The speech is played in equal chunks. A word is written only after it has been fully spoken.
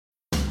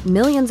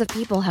Millions of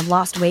people have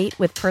lost weight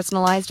with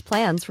personalized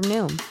plans from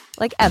Noom.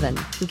 Like Evan,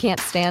 who can't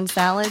stand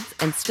salads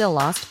and still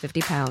lost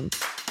 50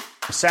 pounds.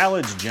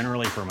 Salads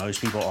generally for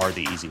most people are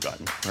the easy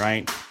button,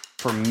 right?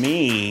 For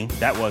me,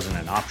 that wasn't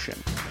an option.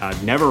 I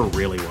never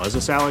really was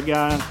a salad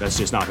guy. That's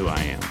just not who I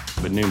am.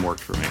 But Noom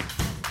worked for me.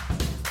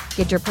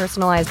 Get your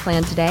personalized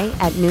plan today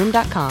at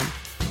Noom.com.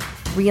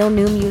 Real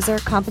Noom user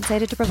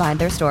compensated to provide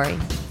their story.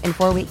 In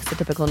 4 weeks, the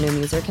typical Noom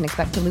user can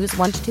expect to lose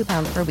 1 to 2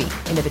 pounds per week.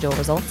 Individual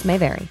results may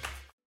vary.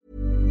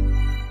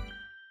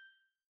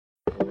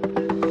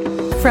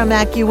 From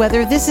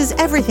AccuWeather, this is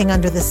Everything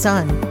Under the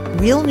Sun.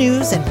 Real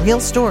news and real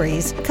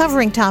stories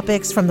covering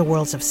topics from the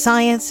worlds of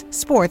science,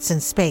 sports,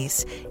 and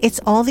space.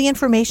 It's all the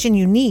information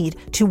you need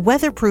to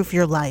weatherproof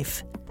your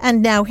life.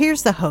 And now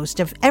here's the host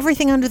of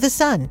Everything Under the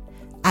Sun,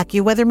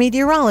 AccuWeather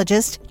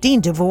meteorologist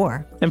Dean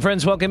DeVore. And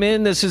friends, welcome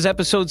in. This is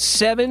episode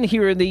 7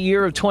 here in the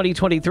year of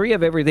 2023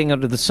 of Everything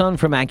Under the Sun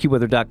from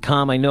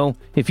AccuWeather.com. I know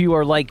if you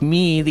are like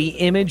me, the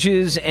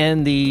images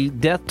and the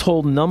death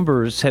toll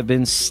numbers have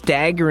been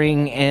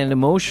staggering and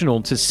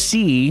emotional to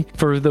see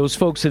for those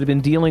folks that have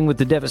been dealing with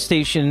the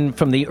devastation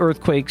from the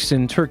earthquakes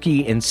in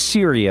Turkey and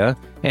Syria.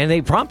 And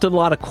they prompted a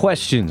lot of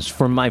questions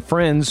from my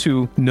friends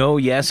who know,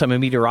 yes, I'm a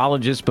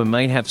meteorologist, but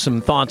might have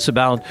some thoughts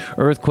about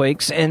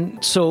earthquakes.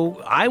 And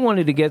so I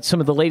wanted to get some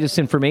of the latest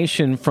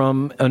information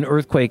from an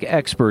earthquake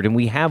expert. And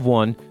we have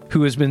one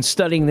who has been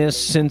studying this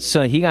since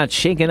he got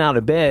shaken out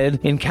of bed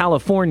in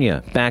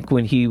California back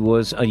when he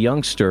was a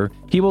youngster.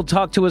 He will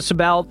talk to us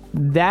about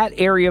that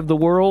area of the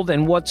world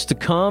and what's to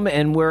come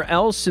and where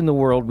else in the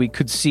world we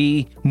could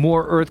see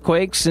more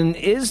earthquakes. And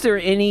is there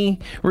any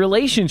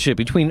relationship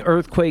between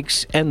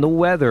earthquakes and the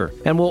weather?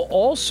 And we'll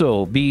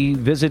also be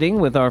visiting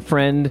with our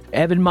friend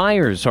Evan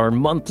Myers, our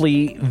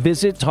monthly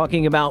visit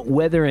talking about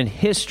weather and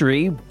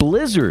history,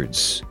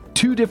 blizzards.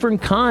 2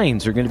 different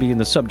kinds are going to be in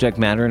the subject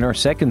matter in our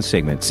second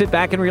segment. Sit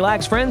back and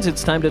relax, friends.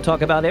 It's time to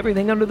talk about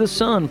everything under the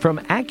sun from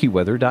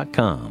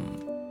AccuWeather.com.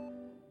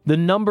 The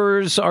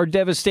numbers are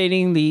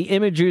devastating. The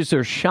images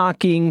are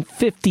shocking.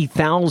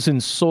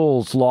 50,000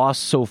 souls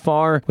lost so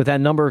far, with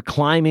that number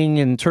climbing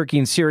in Turkey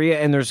and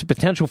Syria, and there's a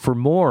potential for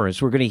more, as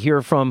we're going to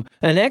hear from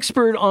an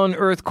expert on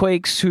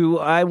earthquakes who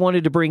I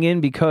wanted to bring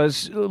in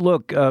because,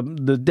 look,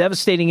 the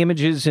devastating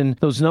images and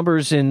those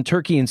numbers in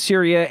Turkey and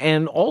Syria,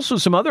 and also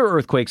some other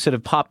earthquakes that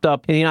have popped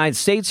up in the United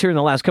States here in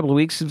the last couple of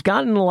weeks, have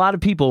gotten a lot of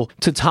people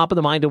to top of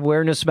the mind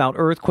awareness about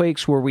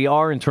earthquakes, where we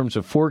are in terms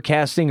of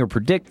forecasting or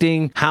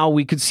predicting how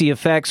we could see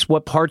effects,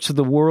 what parts of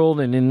the world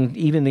and in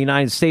even the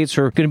United States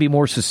are going to be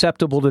more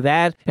susceptible to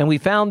that. And we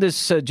found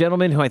this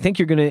gentleman who I think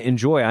you're going to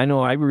enjoy. I know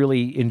I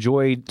really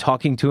enjoyed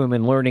talking to him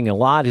and learning a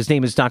lot. His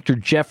name is Dr.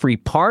 Jeffrey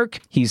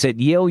Park. He's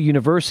at Yale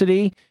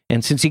University.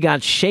 And since he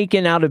got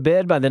shaken out of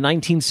bed by the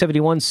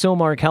 1971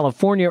 Sylmar,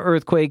 California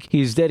earthquake,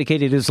 he's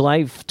dedicated his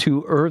life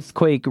to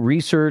earthquake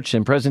research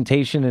and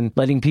presentation and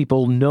letting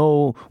people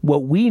know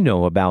what we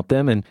know about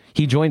them. And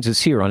he joins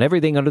us here on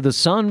Everything Under the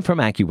Sun from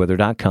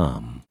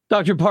AccuWeather.com.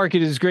 Dr. Park,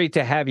 it is great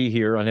to have you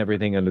here on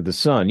Everything Under the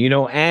Sun. You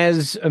know,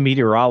 as a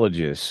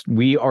meteorologist,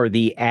 we are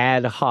the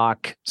ad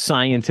hoc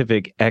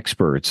scientific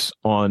experts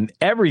on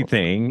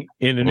everything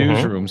in a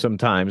newsroom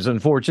sometimes.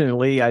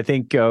 Unfortunately, I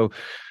think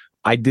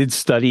I did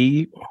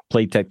study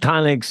plate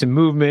tectonics and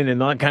movement and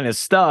that kind of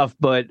stuff,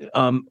 but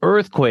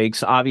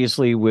earthquakes,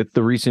 obviously, with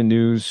the recent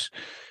news,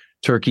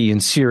 Turkey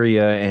and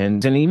Syria,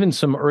 and even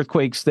some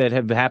earthquakes that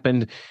have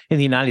happened in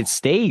the United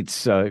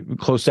States,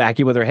 close to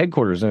AccuWeather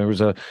headquarters. And there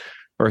was a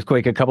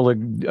earthquake a couple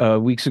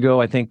of weeks ago,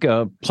 I think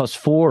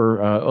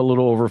 +4, a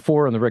little over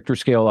 4 on the Richter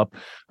scale up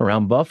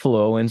around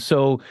Buffalo. And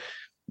so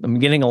I'm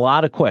getting a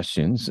lot of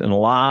questions and a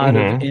lot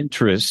of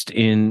interest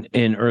in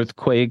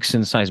earthquakes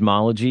and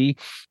seismology.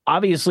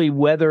 Obviously,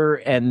 weather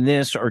and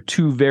this are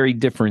 2 very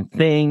different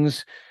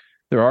things.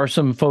 There are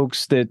some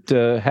folks that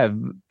have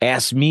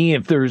asked me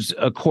if there's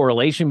a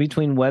correlation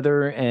between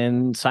weather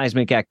and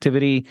seismic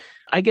activity.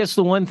 I guess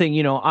the one thing,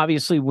 you know,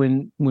 obviously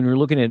when we're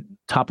looking at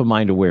top of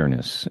mind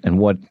awareness and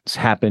what's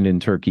happened in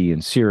Turkey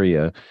and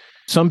Syria,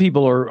 some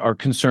people are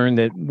concerned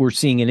that we're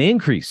seeing an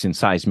increase in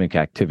seismic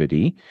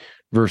activity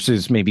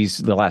versus maybe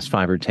the last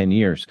 5 or 10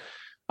 years.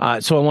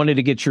 So I wanted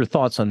to get your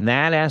thoughts on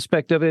that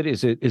aspect of it.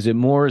 Is it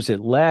more? Is it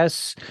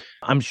less?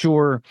 I'm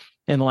sure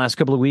in the last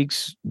couple of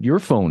weeks, your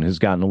phone has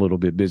gotten a little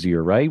bit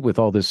busier, right? With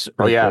all this.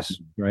 Oh, yes.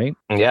 Right?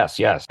 Yes.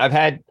 I've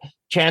had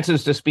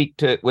chances to speak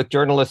with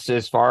journalists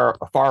as far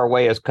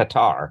away as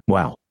Qatar.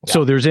 Wow. Yeah.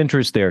 So there's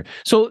interest there.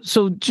 So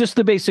just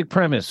the basic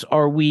premise,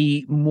 are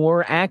we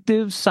more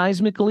active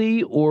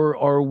seismically or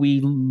are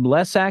we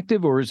less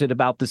active, or is it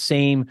about the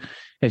same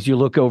as you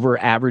look over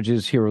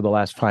averages here over the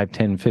last 5,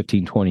 10,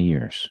 15, 20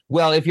 years?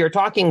 Well, if you're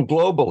talking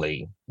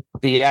globally,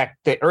 the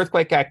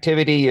earthquake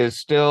activity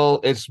is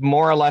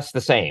more or less the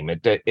same.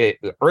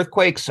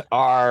 Earthquakes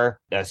are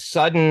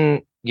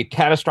sudden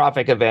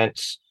catastrophic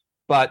events,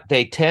 but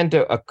they tend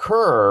to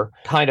occur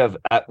kind of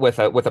with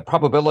a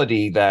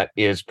probability that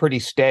is pretty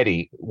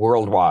steady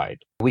worldwide.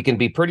 We can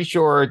be pretty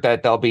sure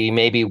that there'll be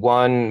maybe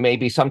one,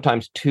 maybe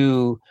sometimes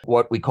two,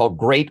 what we call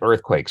great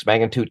earthquakes,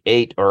 magnitude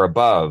 8 or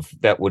above,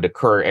 that would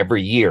occur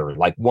every year,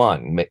 like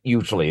one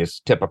usually is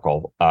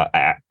typical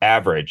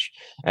average.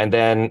 And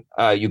then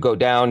you go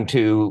down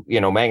to,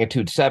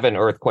 magnitude 7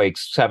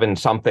 earthquakes, 7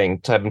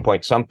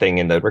 point something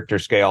in the Richter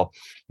scale,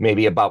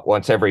 maybe about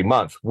once every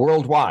month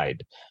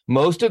worldwide.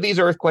 Most of these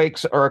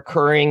earthquakes are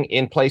occurring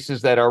in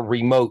places that are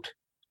remote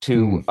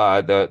to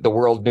the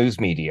world news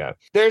media.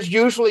 There's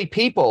usually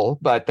people,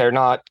 but they're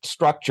not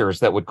structures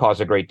that would cause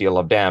a great deal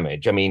of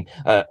damage. I mean,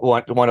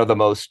 one of the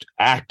most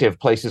active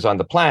places on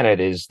the planet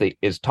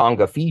is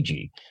Tonga,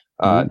 Fiji,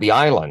 the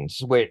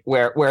islands,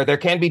 where there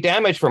can be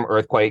damage from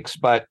earthquakes,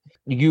 but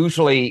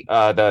usually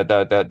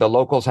the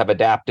locals have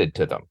adapted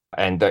to them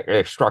and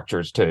their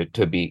structures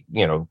to be,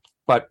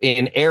 But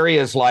in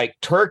areas like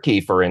Turkey,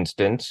 for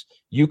instance,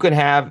 you can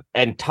have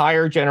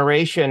entire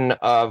generation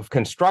of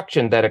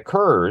construction that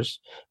occurs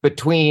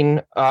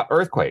between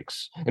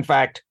earthquakes. In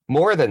fact,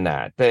 more than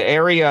that, the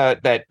area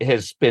that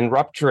has been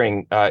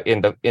rupturing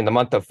in the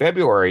month of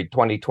February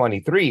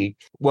 2023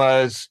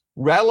 was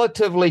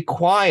relatively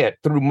quiet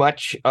through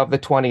much of the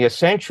 20th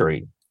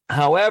century.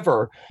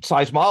 However,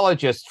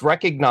 seismologists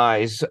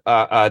recognize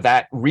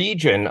that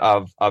region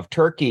of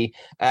Turkey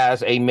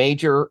as a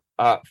major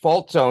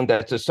fault zone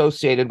that's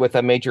associated with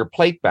a major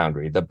plate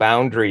boundary, the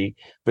boundary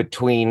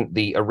between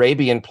the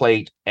Arabian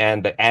plate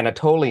and the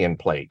Anatolian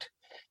plate,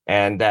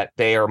 and that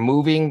they are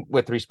moving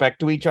with respect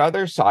to each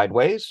other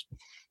sideways.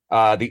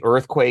 The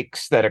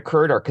earthquakes that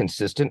occurred are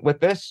consistent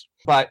with this,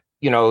 but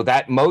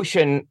that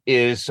motion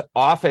is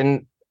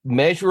often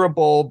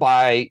measurable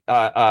by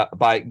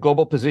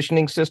global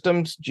positioning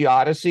systems,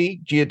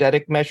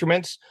 geodetic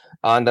measurements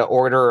on the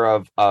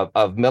order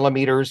of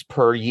millimeters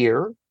per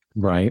year.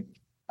 Right.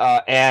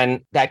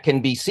 And that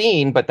can be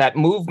seen, but that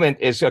movement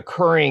is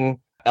occurring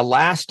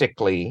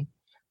elastically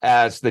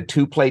as the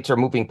two plates are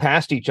moving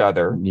past each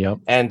other. Yep.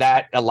 And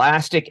that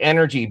elastic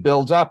energy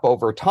builds up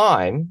over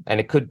time. And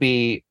it could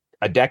be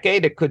a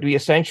decade, it could be a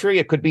century,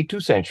 it could be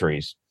 2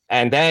 centuries.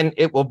 And then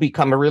it will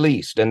become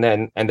released. And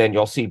then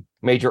you'll see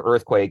major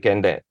earthquake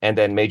and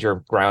then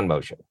major ground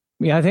motion.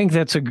 Yeah, I think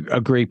that's a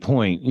great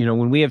point.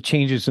 When we have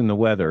changes in the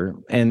weather,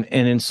 and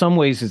in some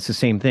ways it's the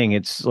same thing.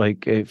 It's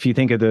like if you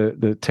think of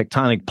the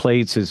tectonic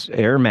plates as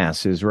air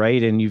masses,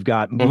 right? And you've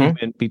got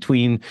movement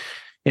between,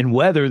 in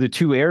weather, the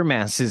two air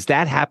masses,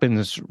 that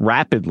happens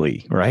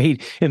rapidly,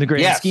 right? In the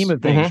grand scheme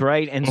of things,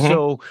 right? And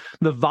so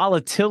the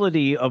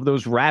volatility of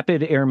those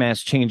rapid air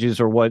mass changes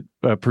are what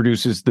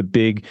produces the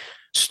big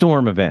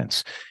storm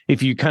events.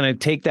 If you kind of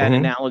take that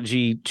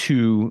analogy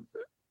to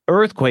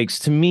earthquakes,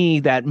 to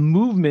me, that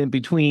movement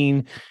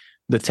between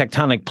the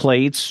tectonic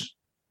plates,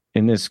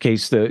 in this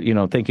case,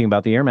 thinking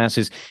about the air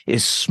masses,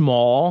 is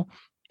small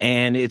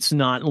and it's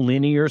not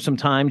linear.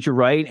 Sometimes you're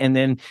right. And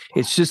then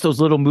it's just those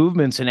little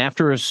movements. And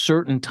after a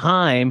certain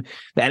time,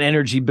 that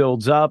energy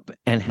builds up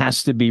and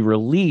has to be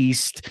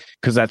released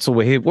because that's the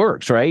way it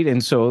works. Right.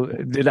 And so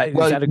is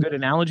that a good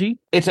analogy?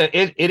 It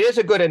is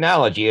a good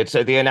analogy.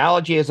 The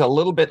analogy is a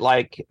little bit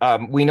like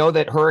we know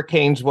that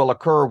hurricanes will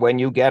occur when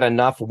you get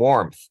enough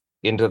warmth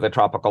into the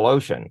tropical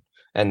ocean,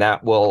 and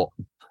that will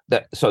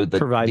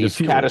these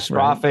fuel,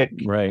 catastrophic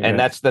right, and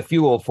that's the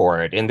fuel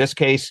for it. In this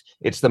case,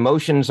 it's the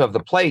motions of the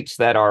plates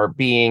that are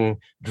being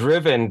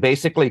driven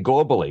basically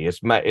globally.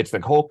 It's the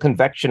whole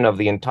convection of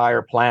the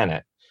entire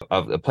planet,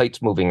 of the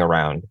plates moving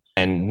around.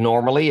 And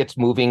normally it's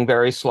moving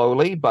very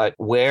slowly, but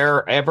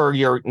wherever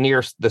you're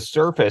near the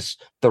surface,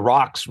 the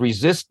rocks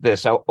resist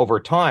this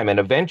over time. And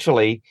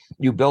eventually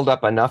you build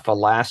up enough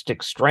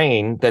elastic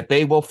strain that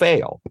they will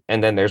fail.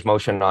 And then there's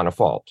motion on a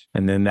fault.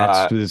 And then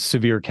that's the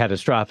severe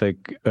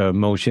catastrophic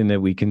motion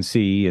that we can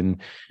see.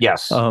 And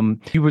yes,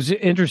 it was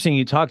interesting.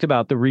 You talked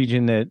about the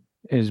region that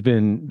has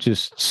been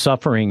just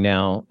suffering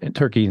now in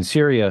Turkey and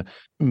Syria.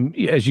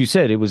 As you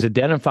said, it was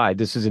identified.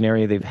 This is an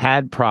area they've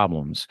had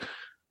problems.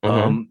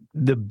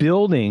 The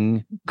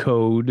building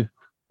code,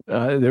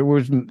 there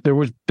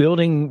was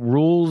building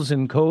rules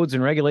and codes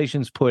and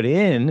regulations put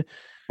in,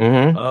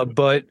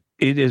 but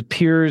it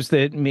appears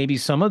that maybe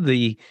some of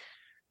the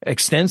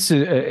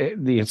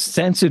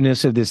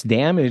extensiveness of this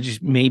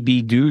damage may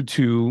be due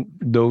to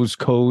those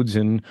codes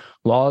and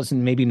laws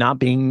and maybe not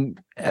being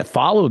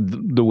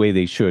followed the way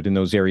they should in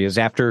those areas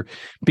after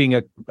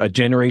being a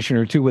generation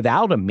or two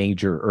without a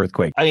major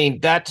earthquake. I mean,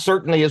 that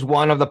certainly is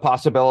one of the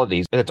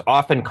possibilities. It's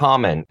often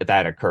common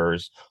that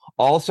occurs.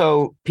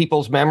 Also,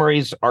 people's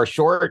memories are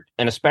short,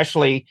 and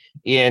especially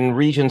in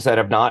regions that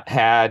have not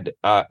had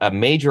a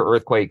major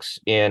earthquakes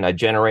in a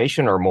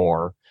generation or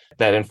more,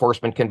 that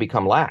enforcement can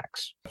become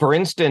lax. For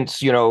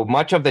instance,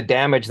 much of the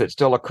damage that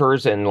still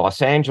occurs in the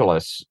Los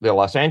Angeles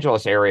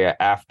area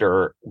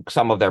after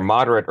some of their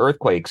moderate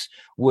earthquakes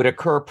would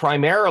occur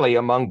primarily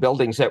among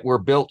buildings that were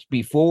built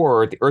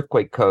before the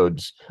earthquake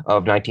codes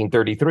of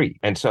 1933.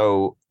 And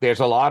so there's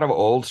a lot of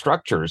old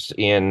structures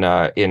in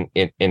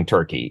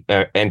Turkey,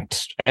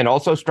 and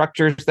also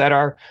structures that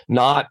are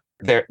not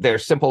they're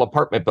simple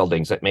apartment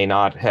buildings that may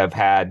not have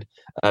had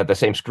the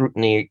same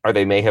scrutiny, or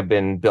they may have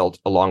been built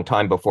a long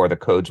time before the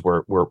codes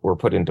were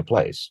put into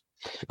place.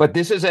 But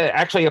this is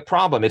actually a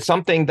problem. It's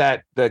something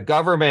that the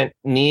government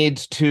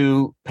needs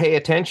to pay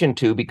attention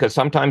to, because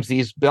sometimes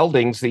these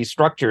buildings, these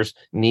structures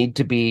need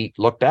to be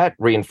looked at,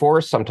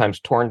 reinforced, sometimes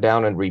torn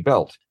down and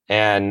rebuilt.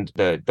 And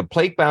the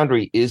plate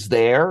boundary is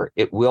there.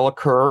 It will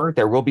occur.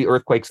 There will be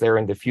earthquakes there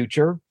in the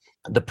future.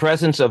 The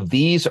presence of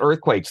these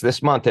earthquakes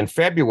this month in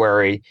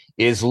February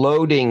is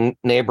loading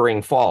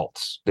neighboring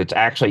faults. It's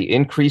actually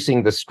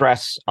increasing the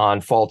stress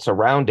on faults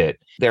around it.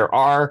 There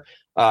are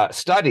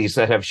studies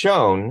that have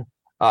shown,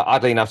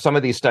 oddly enough, some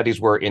of these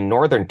studies were in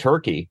northern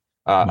Turkey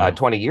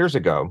 20 years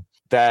ago,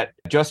 that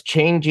just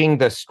changing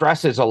the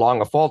stresses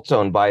along a fault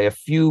zone by a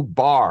few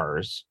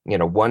bars,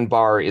 1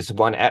 bar is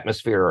 1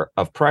 atmosphere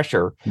of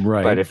pressure,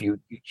 right? But if you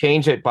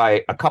change it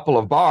by a couple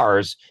of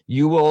bars,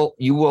 you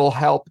will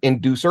help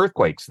induce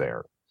earthquakes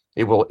there.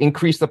 It will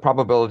increase the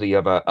probability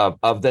of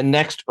the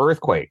next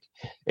earthquake.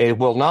 It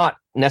will not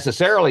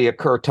necessarily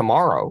occur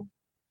tomorrow.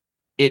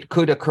 It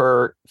could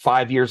occur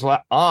 5 years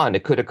on.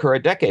 It could occur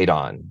a decade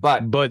on.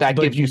 But that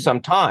gives you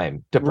some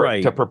time to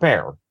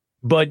prepare.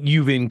 But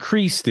you've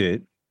increased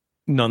it.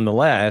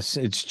 Nonetheless,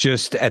 it's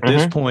just at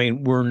this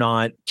point, we're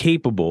not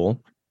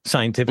capable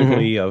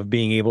scientifically of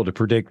being able to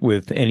predict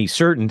with any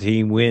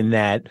certainty when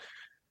that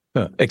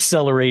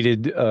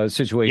accelerated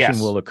situation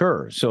will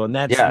occur. So, and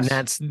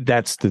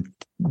that's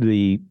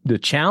the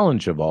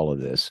challenge of all of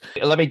this.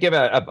 Let me give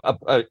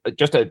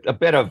just a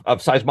bit of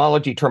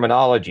seismology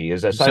terminology.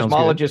 Is that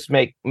seismologists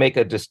make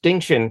a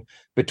distinction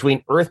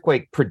between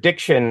earthquake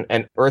prediction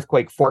and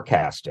earthquake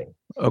forecasting.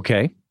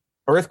 Okay.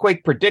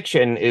 Earthquake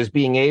prediction is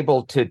being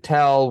able to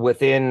tell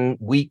within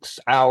weeks,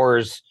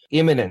 hours,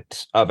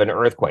 imminent of an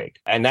earthquake.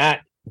 And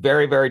that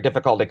very, very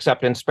difficult,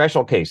 except in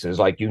special cases,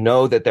 like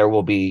that there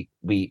will be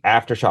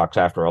aftershocks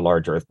after a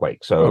large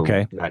earthquake. So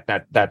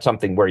that's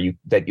something where you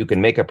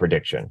can make a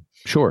prediction.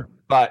 Sure.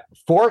 But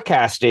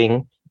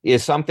forecasting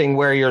is something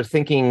where you're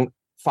thinking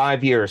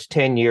 5 years,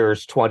 10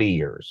 years, 20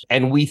 years.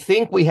 And we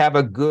think we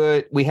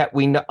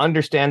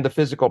understand the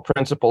physical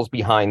principles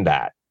behind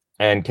that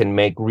and can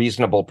make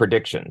reasonable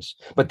predictions.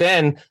 But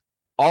then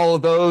all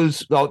of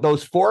those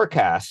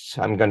forecasts,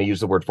 I'm going to use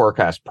the word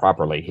forecast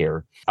properly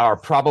here, are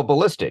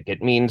probabilistic.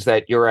 It means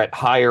that you're at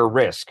higher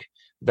risk,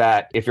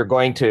 that if you're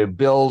going to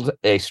build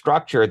a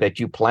structure that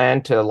you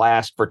plan to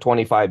last for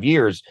 25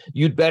 years,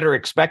 you'd better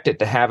expect it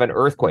to have an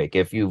earthquake.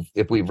 If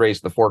we've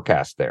raised the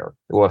forecast there,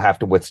 it will have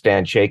to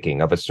withstand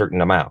shaking of a certain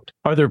amount.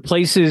 Are there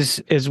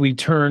places, as we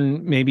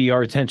turn maybe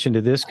our attention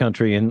to this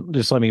country, and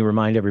just let me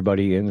remind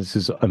everybody, and this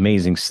is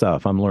amazing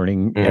stuff. I'm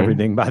learning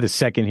everything by the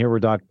second here. We're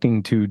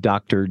talking to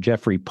Dr.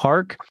 Jeffrey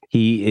Park.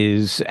 He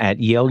is at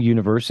Yale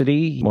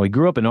University. Well, he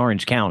grew up in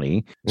Orange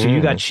County. So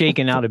you got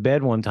shaken out of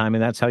bed one time,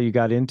 and that's how you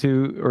got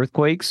into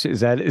earthquakes? Is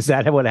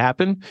that what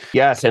happened?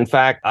 Yes. In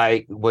fact,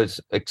 I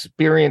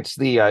experienced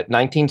the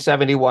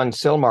 1971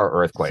 Sylmar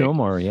earthquake.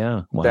 Sylmar,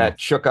 yeah. Wow. That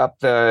shook up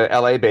the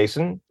LA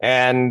basin.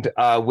 And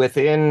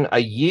within a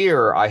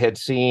year, I had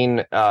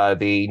seen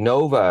the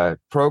NOVA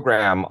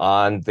program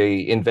on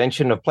the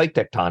invention of plate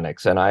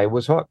tectonics, and I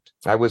was hooked.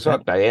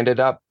 I ended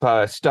up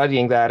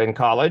studying that in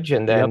college,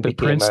 and then up at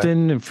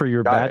Princeton for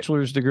your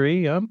bachelor's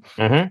degree. Yeah.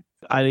 Mm-hmm.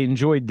 I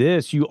enjoyed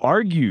this. You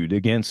argued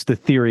against the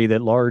theory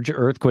that large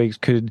earthquakes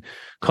could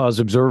cause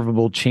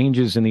observable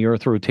changes in the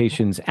Earth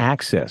rotation's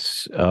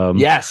axis.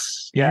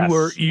 Yes.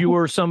 You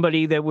were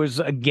somebody that was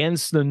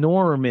against the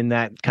norm in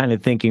that kind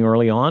of thinking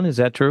early on. Is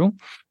that true?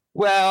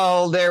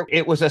 Well,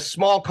 it was a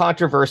small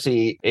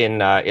controversy in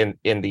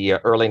the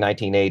early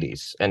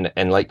 1980s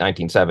and late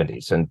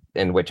 1970s, and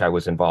in which I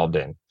was involved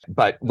in.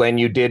 But when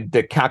you did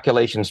the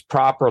calculations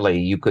properly,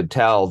 you could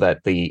tell that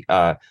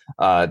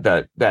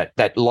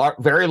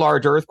very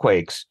large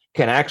earthquakes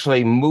can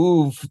actually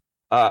move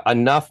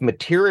enough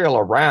material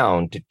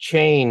around to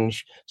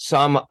change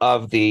some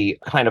of the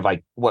kind of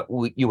like what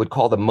you would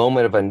call the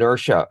moment of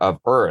inertia of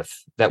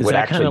Earth. Is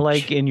that kind of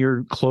like in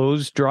your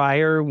clothes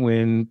dryer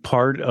when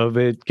part of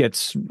it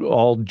gets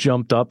all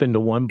jumped up into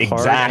one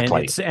part,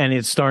 exactly, and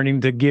it's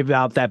starting to give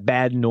out that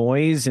bad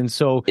noise, and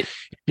so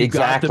you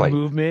got the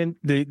movement,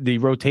 the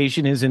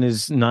rotation isn't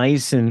as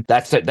nice, and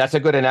that's a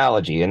good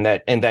analogy, and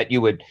that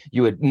you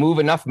would move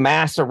enough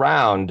mass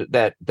around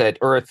that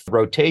Earth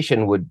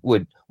rotation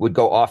would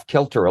go off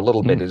kilter a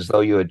little bit, as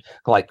though you had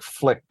like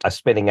flicked a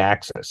spinning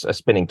axis, a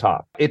spinning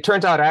top. It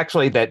turns out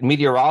actually that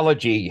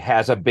meteorology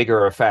has a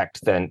bigger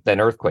effect than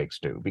earthquakes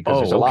do, because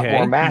there's a lot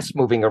more mass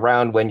moving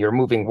around when you're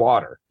moving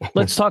water.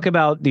 Let's talk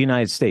about the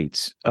United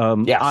States.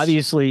 Yes.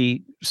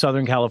 Obviously,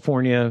 Southern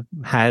California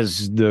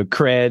has the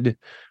cred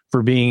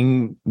for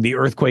being the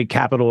earthquake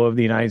capital of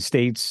the United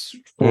States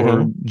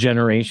for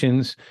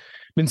generations.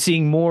 Been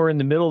seeing more in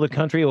the middle of the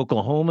country.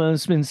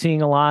 Oklahoma's been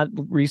seeing a lot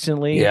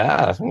recently.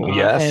 Yeah.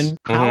 Yes. And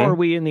how are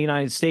we in the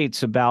United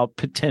States about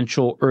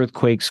potential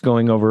earthquakes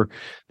going over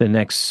the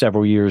next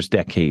several years,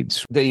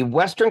 decades? The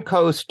western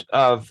coast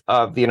of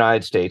the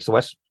United States,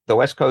 the The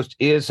West Coast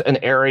is an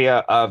area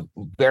of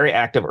very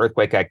active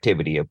earthquake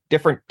activity, of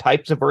different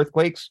types of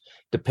earthquakes,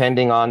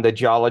 depending on the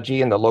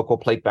geology and the local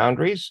plate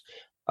boundaries.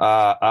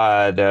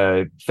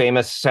 The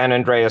famous San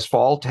Andreas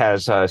Fault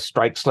has a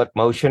strike-slip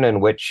motion in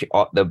which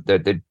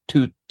the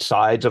two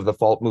sides of the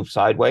fault move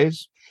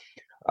sideways.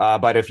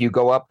 But if you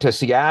go up to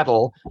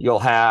Seattle, you'll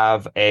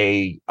have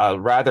a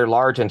rather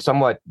large and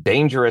somewhat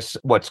dangerous,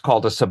 what's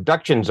called a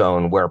subduction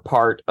zone, where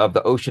part of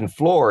the ocean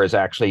floor is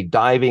actually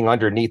diving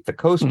underneath the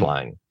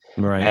coastline.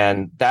 Right.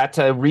 And that's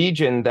a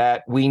region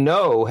that we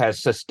know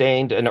has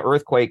sustained an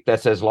earthquake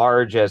that's as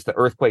large as the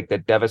earthquake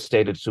that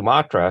devastated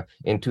Sumatra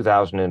in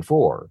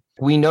 2004.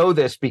 We know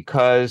this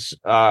because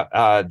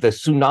the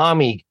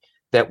tsunami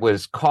that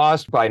was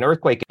caused by an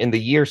earthquake in the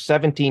year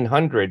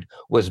 1700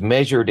 was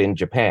measured in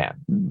Japan.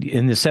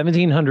 In the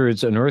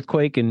 1700s, an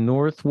earthquake in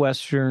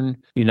northwestern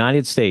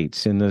United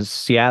States, in the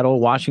Seattle,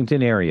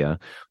 Washington area,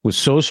 was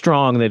so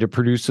strong that it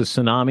produced a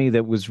tsunami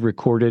that was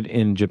recorded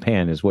in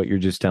Japan, is what you're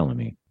just telling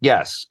me.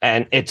 Yes,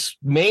 and it's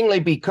mainly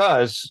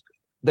because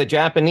the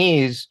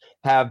Japanese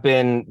have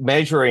been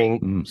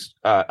measuring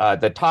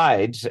the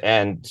tides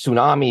and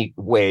tsunami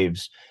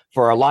waves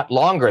for a lot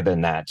longer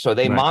than that. So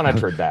they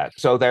monitored that.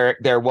 So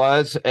there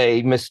was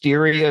a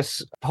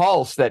mysterious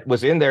pulse that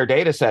was in their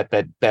data set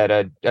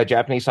that a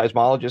Japanese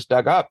seismologist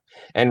dug up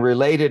and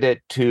related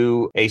it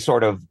to a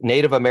sort of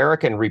Native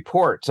American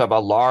reports of a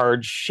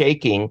large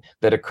shaking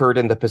that occurred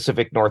in the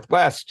Pacific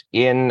Northwest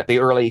in the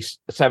early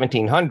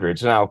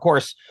 1700s. Now, of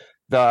course,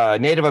 the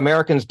Native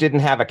Americans didn't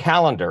have a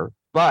calendar,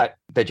 but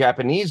the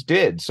Japanese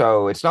did.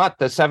 So it's not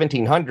the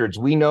 1700s.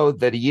 We know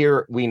the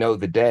year, we know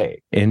the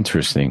day.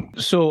 Interesting.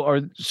 So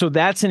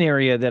that's an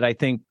area that I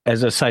think,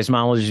 as a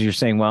seismologist, you're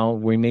saying, well,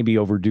 we may be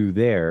overdue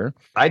there.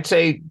 I'd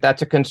say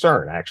that's a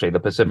concern, actually,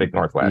 the Pacific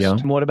Northwest. Yeah.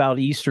 What about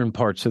eastern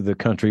parts of the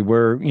country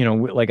where,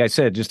 like I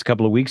said, just a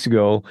couple of weeks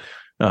ago,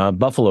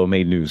 Buffalo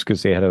made news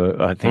because they had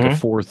a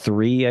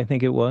 4.3, I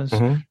think it was.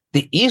 Mm-hmm.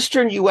 The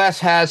eastern U.S.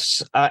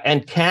 has,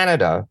 and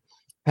Canada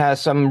has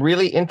some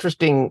really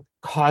interesting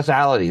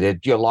causality, the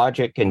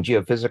geologic and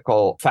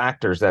geophysical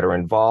factors that are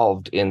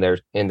involved in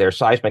their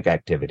seismic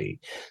activity.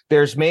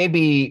 There's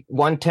maybe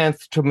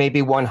 1/10 to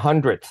maybe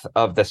 1/100th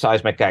of the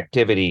seismic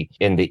activity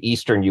in the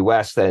eastern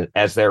U.S.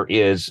 as there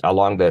is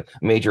along the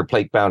major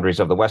plate boundaries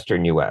of the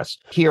western U.S.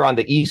 Here on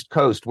the East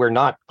Coast, we're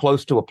not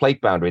close to a plate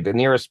boundary. The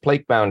nearest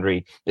plate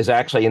boundary is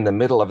actually in the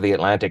middle of the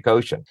Atlantic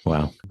Ocean.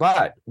 Wow.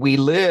 But we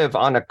live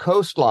on a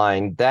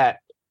coastline that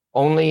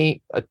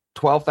only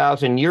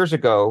 12,000 years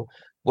ago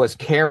was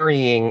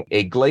carrying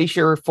a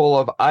glacier full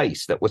of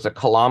ice that was a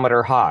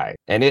kilometer high,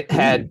 and it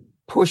had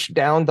pushed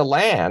down the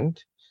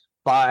land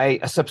by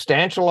a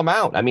substantial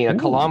amount. I mean, a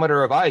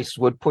kilometer of ice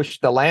would push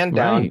the land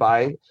down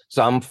by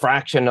some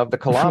fraction of the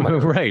kilometer.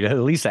 Right, at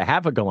least a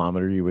half a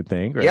kilometer, you would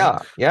think.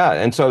 Right? Yeah.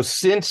 And so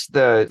since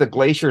the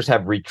glaciers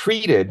have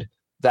retreated,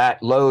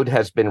 that load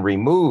has been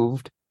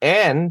removed,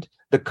 and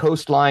the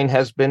coastline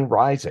has been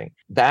rising.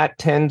 That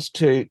tends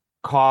to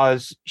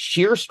cause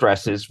shear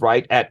stresses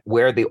right at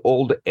where the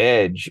old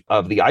edge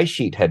of the ice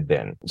sheet had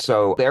been.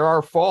 So there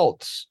are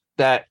faults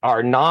that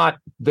are not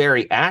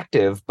very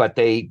active, but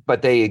they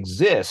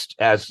exist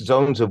as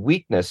zones of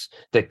weakness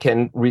that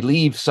can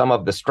relieve some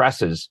of the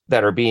stresses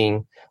that are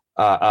being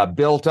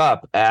built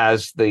up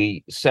as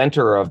the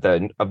center of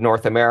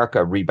North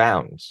America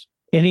rebounds.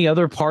 Any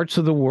other parts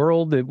of the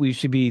world that we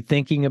should be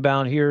thinking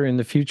about here in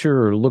the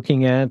future or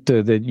looking at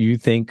that you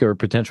think are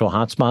potential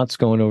hotspots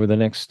going over the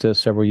next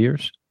several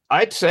years?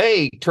 I'd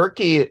say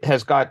Turkey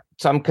has got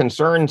some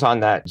concerns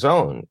on that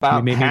zone.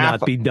 About maybe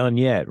not be done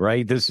yet,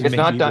 right? It's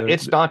not done.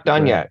 It's not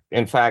done yet.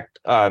 In fact,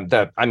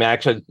 I'm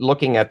actually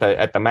looking at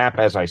the map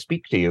as I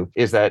speak to you.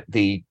 Is that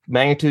the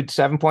magnitude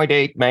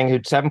 7.8,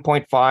 magnitude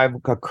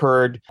 7.5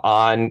 occurred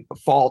on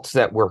faults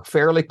that were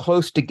fairly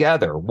close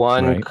together.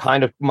 One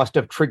kind of must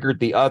have triggered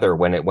the other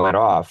when it went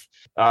off.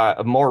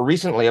 More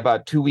recently,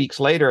 about 2 weeks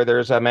later,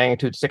 there's a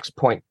magnitude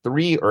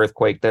 6.3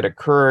 earthquake that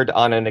occurred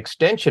on an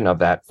extension of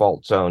that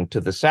fault zone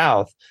to the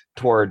south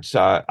towards,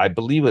 I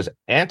believe, was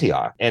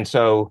Antioch. And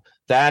so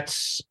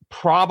that's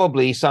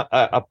probably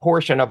a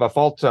portion of a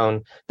fault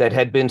zone that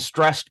had been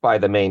stressed by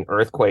the main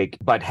earthquake,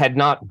 but had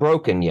not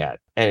broken yet.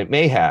 And it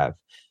may have.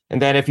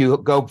 And then if you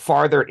go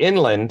farther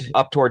inland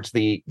up towards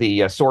the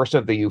source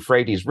of the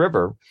Euphrates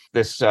River,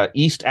 this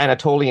East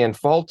Anatolian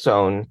fault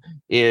zone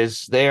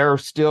is there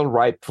still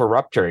ripe for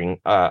rupturing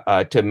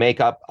to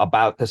make up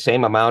about the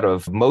same amount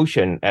of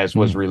motion as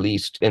was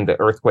released in the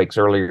earthquakes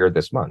earlier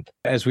this month.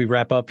 As we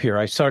wrap up here,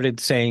 I started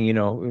saying,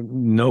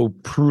 no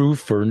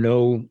proof or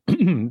no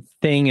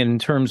thing in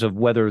terms of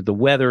whether the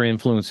weather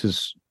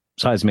influences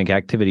seismic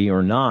activity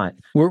or not.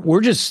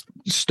 We're just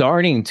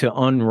starting to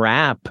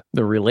unwrap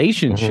the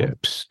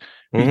relationships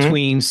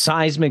between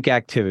seismic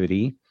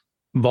activity,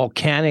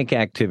 volcanic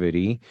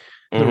activity,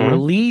 the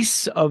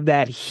release of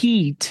that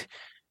heat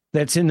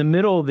that's in the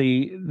middle of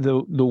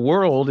the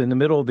world, in the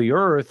middle of the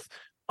earth,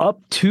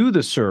 up to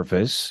the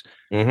surface.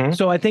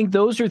 So I think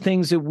those are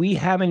things that we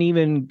haven't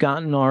even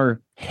gotten our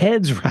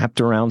heads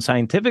wrapped around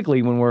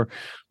scientifically when we're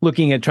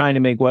looking at trying to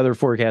make weather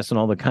forecasts and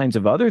all the kinds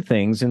of other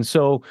things. And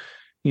so,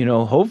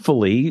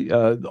 hopefully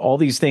all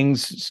these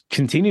things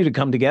continue to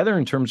come together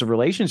in terms of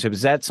relationships.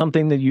 Is that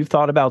something that you've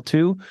thought about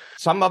too?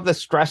 Some of the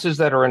stresses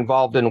that are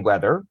involved in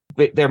weather,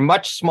 they're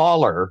much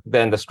smaller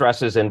than the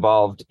stresses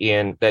involved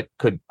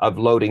of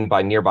loading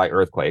by nearby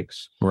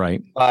earthquakes.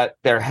 Right. But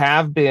there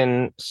have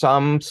been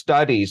some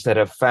studies that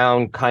have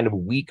found kind of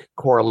weak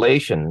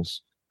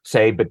correlations,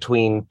 say,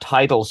 between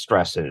tidal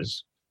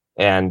stresses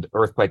and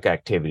earthquake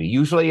activity.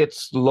 Usually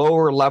it's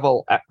lower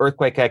level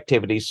earthquake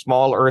activity,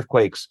 small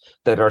earthquakes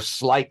that are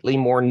slightly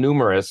more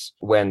numerous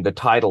when the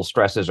tidal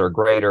stresses are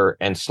greater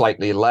and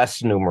slightly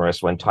less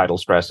numerous when tidal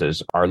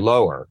stresses are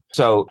lower.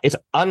 So it's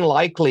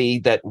unlikely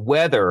that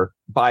weather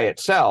by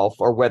itself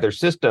or weather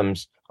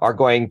systems are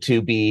going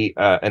to be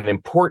an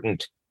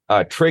important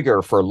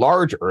trigger for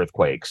large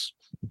earthquakes,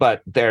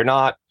 but they're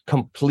not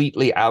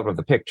completely out of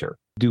the picture.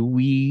 Do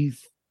we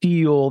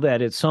feel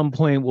that at some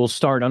point we'll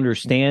start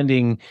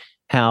understanding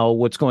how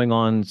what's going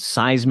on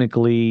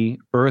seismically,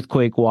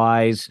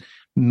 earthquake-wise,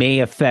 may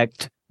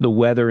affect the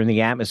weather in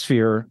the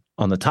atmosphere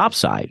on the top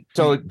side?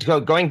 So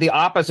going the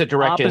opposite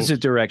direction.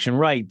 Opposite direction,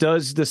 right.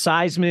 Does the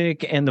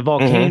seismic and the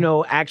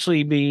volcano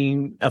actually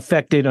being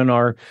affected on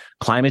our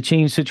climate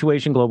change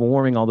situation, global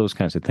warming, all those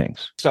kinds of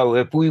things? So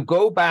if we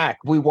go back,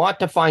 we want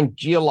to find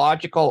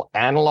geological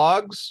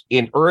analogs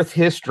in Earth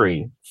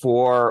history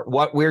for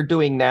what we're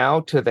doing now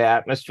to the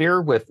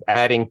atmosphere with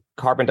adding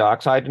carbon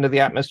dioxide into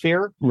the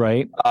atmosphere.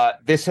 Right.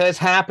 This has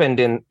happened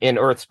in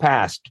Earth's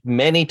past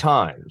many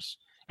times.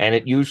 And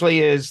it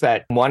usually is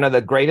that one of the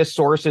greatest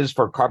sources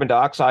for carbon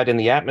dioxide in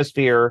the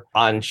atmosphere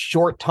on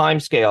short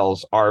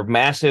timescales are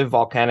massive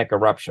volcanic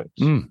eruptions.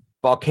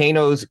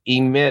 Volcanoes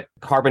emit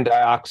carbon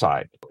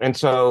dioxide. And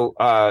so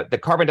the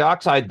carbon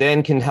dioxide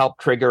then can help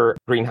trigger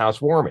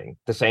greenhouse warming,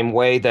 the same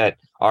way that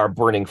our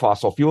burning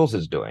fossil fuels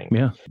is doing.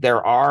 Yeah.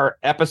 There are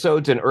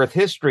episodes in Earth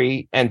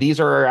history, and these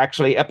are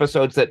actually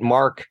episodes that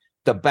mark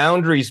the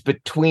boundaries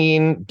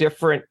between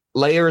different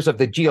layers of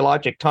the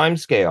geologic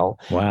timescale.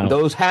 Wow.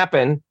 Those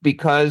happen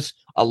because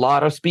a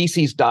lot of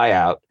species die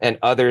out and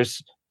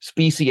others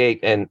speciate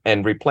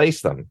and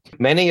replace them.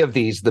 Many of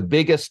these, the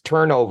biggest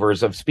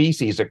turnovers of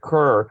species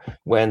occur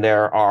when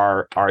there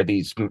are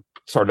these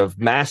sort of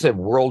massive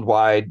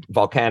worldwide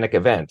volcanic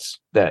events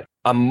that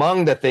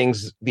among the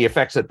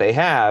effects that they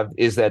have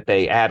is that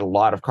they add a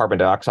lot of carbon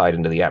dioxide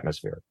into the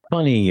atmosphere.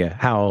 Funny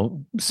how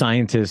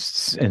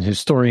scientists and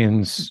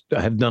historians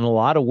have done a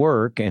lot of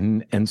work,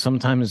 and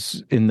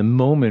sometimes in the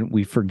moment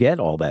we forget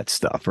all that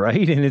stuff,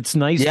 right? And it's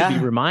nice to be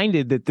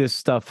reminded that this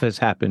stuff has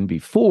happened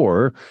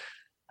before.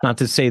 Not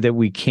to say that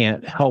we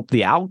can't help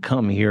the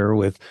outcome here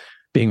with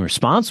being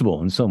responsible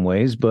in some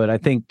ways, but I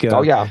think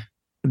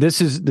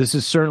this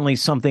is certainly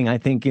something I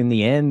think in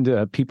the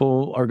end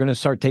people are going to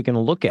start taking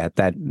a look at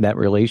that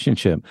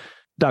relationship.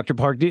 Dr.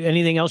 Park,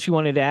 anything else you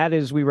wanted to add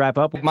as we wrap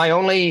up? My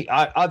only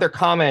other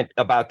comment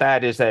about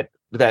that is that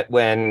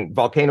when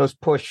volcanoes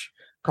push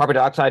carbon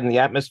dioxide in the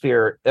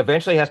atmosphere,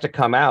 eventually has to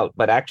come out,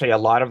 but actually a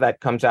lot of that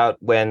comes out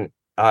when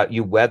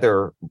you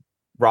weather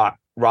rock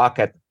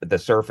at the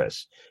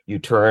surface. You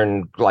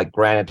turn like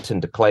granites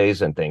into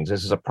clays and things.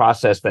 This is a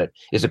process that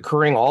is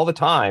occurring all the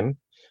time,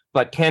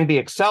 but can be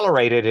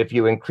accelerated if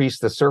you increase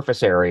the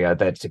surface area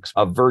that's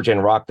of virgin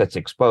rock that's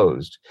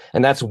exposed.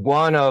 And that's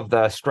one of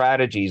the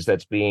strategies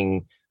that's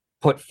being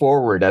put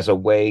forward as a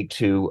way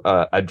to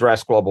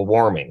address global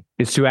warming.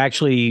 Is to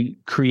actually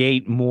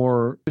create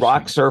more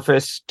rock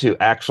surface to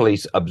actually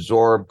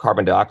absorb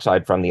carbon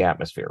dioxide from the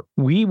atmosphere.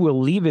 We will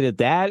leave it at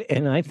that.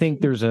 And I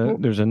think there's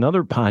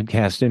another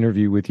podcast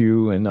interview with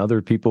you and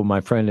other people,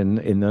 my friend,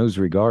 in those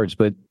regards.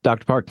 But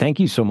Dr. Park, thank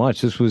you so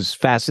much. This was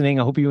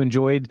fascinating. I hope you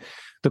enjoyed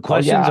the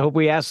questions. I hope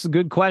we asked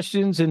good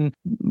questions, and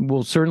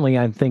we'll certainly,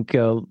 I think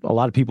a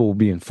lot of people will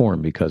be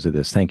informed because of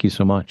this. Thank you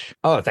so much.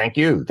 Oh, thank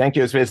you. Thank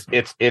you.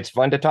 It's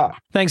fun to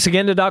talk. Thanks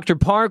again to Dr.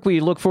 Park. We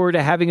look forward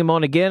to having him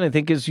on again. I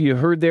think as you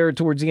heard there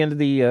towards the end of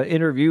the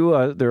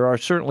interview, there are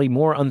certainly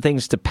more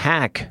things to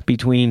pack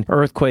between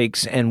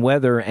earthquakes and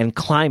weather and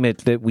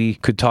climate that we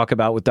could talk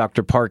about with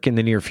Dr. Park in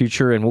the near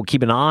future. And we'll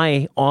keep an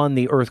eye on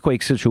the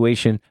earthquake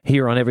situation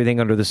here on Everything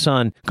Under the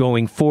Sun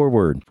going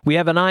forward. We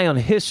have an eye on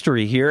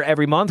history here.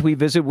 Every month we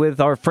visit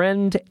with our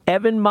friend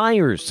Evan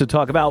Myers to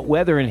talk about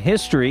weather and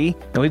history,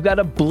 and we've got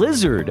a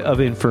blizzard of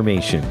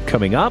information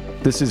coming up.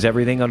 This is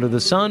Everything Under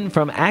the Sun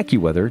from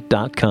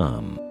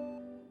AccuWeather.com.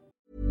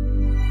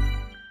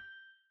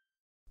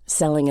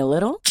 Selling a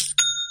little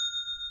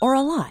or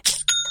a lot?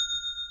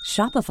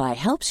 Shopify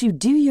helps you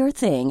do your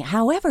thing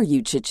however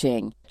you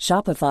cha-ching.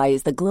 Shopify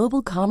is the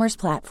global commerce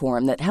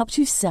platform that helps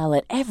you sell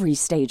at every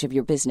stage of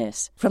your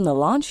business. From the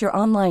launch your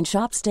online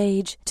shop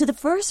stage to the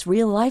first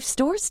real-life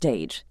store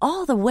stage,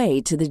 all the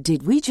way to the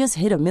did we just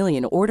hit a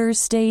million orders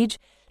stage.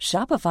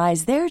 Shopify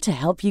is there to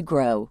help you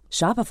grow.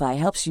 Shopify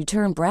helps you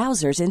turn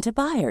browsers into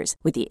buyers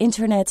with the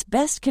internet's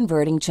best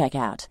converting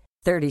checkout.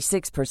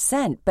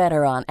 36%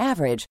 better on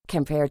average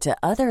compared to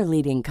other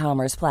leading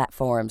commerce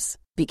platforms.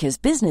 Because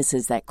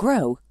businesses that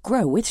grow,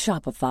 grow with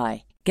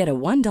Shopify. Get a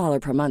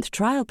 $1 per month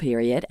trial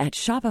period at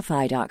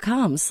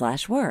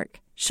shopify.com/work.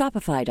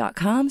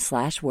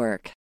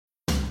 Shopify.com/work.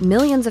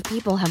 Millions of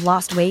people have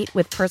lost weight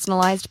with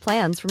personalized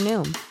plans from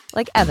Noom,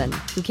 like Evan,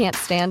 who can't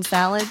stand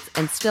salads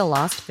and still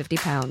lost 50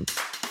 pounds.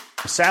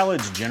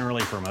 Salads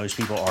generally for most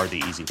people are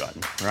the easy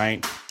button,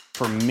 right?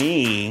 For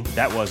me,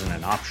 that wasn't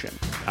an option.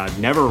 I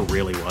never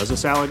really was a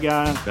salad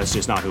guy. That's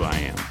just not who I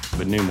am.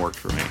 But Noom worked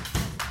for me.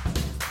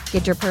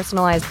 Get your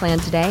personalized plan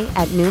today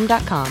at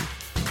Noom.com.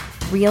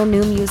 Real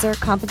Noom user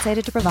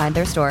compensated to provide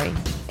their story.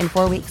 In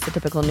 4 weeks, the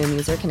typical Noom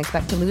user can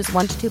expect to lose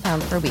 1 to 2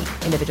 pounds per week.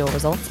 Individual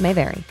results may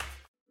vary.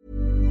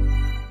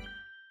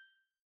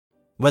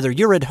 Whether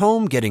you're at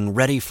home getting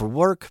ready for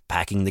work,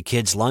 packing the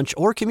kids' lunch,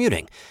 or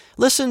commuting,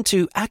 listen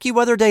to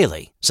AccuWeather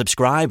Daily.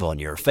 Subscribe on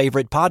your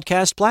favorite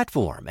podcast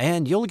platform,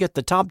 and you'll get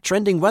the top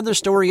trending weather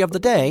story of the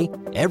day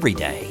every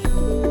day.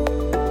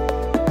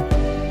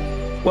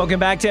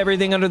 Welcome back to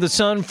Everything Under the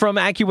Sun from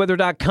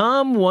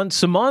AccuWeather.com.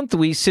 Once a month,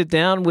 we sit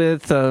down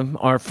with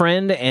our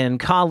friend and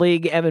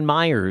colleague, Evan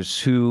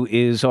Myers, who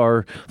is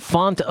our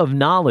font of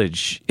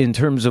knowledge in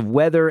terms of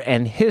weather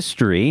and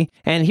history.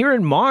 And here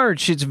in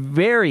March, it's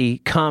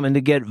very common to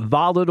get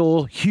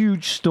volatile,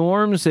 huge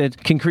storms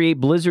that can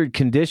create blizzard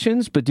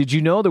conditions. But did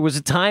you know there was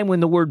a time when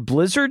the word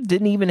blizzard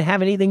didn't even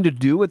have anything to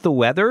do with the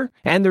weather?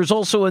 And there's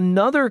also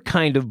another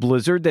kind of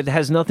blizzard that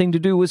has nothing to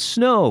do with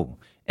snow.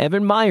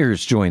 Evan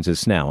Myers joins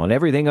us now on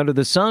Everything Under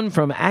the Sun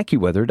from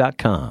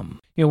AccuWeather.com.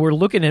 You know, we're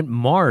looking at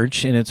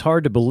March, and it's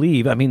hard to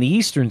believe. I mean, the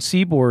eastern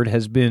seaboard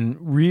has been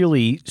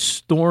really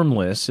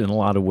stormless in a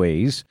lot of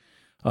ways.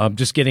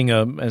 Just getting,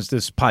 as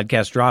this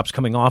podcast drops,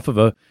 coming off of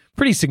a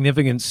pretty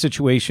significant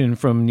situation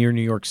from near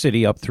New York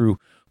City up through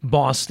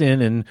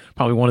Boston, and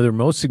probably one of their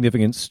most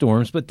significant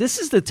storms. But this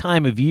is the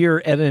time of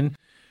year, Evan,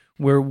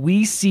 where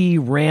we see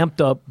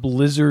ramped up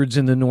blizzards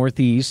in the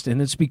Northeast,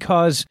 and it's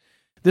because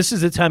this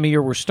is the time of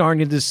year we're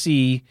starting to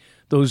see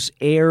those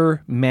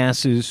air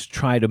masses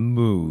try to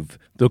move.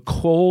 The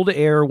cold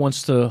air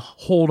wants to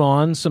hold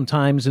on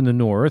sometimes in the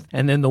north,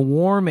 and then the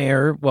warm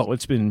air, well,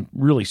 it's been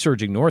really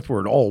surging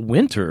northward all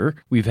winter.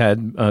 We've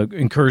had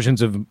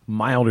incursions of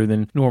milder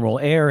than normal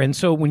air, and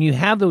so when you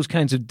have those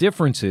kinds of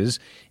differences,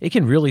 it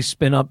can really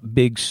spin up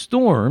big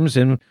storms,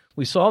 and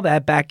we saw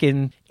that back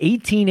in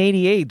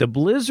 1888, the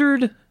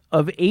blizzard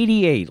of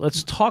 88.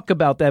 Let's talk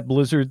about that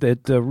blizzard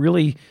that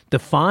really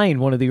defined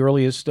one of the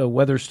earliest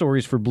weather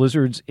stories for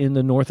blizzards in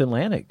the North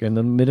Atlantic and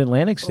the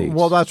Mid-Atlantic states.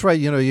 Well, that's right.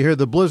 You know, you hear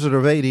the blizzard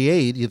of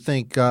 88, you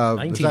think, is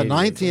that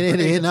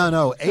 1988?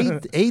 No,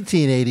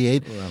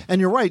 1888. Wow.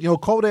 And you're right. You know,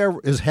 cold air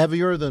is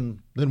heavier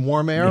than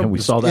warm air. Yeah, we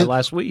saw that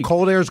last week.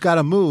 Cold air's got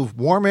to move.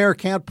 Warm air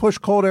can't push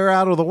cold air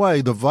out of the way.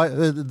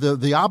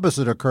 The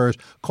opposite occurs.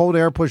 Cold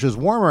air pushes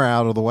warmer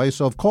out of the way.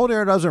 So if cold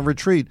air doesn't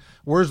retreat,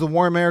 where's the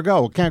warm air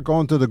go? It can't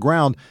go into the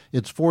ground.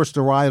 It's forced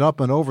to ride up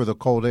and over the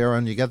cold air,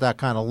 and you get that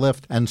kind of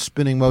lift and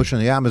spinning motion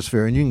in the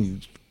atmosphere, and you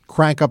can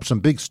crank up some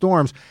big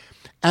storms.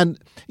 And,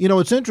 you know,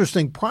 it's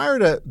interesting. Prior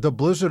to the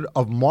blizzard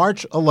of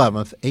March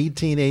 11th,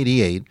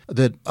 1888,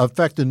 that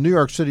affected New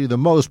York City the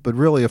most, but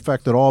really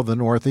affected all the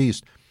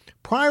Northeast,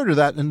 prior to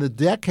that, in the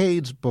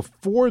decades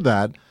before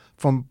that,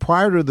 from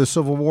prior to the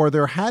Civil War,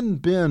 there hadn't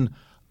been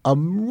a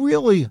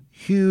really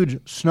huge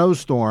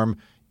snowstorm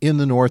in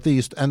the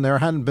Northeast, and there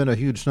hadn't been a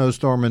huge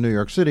snowstorm in New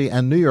York City,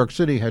 and New York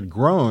City had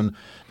grown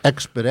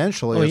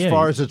exponentially as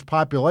far as its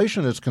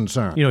population is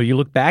concerned. You know, you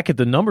look back at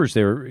the numbers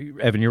there,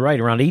 Evan, you're right.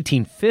 Around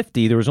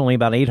 1850, there was only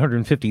about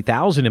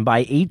 850,000, and by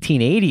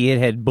 1880, it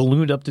had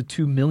ballooned up to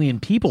 2 million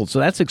people. So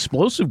that's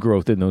explosive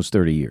growth in those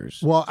 30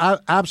 years. Well,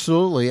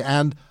 absolutely,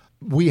 and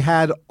we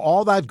had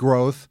all that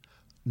growth,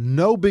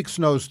 no big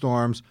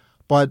snowstorms,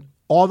 but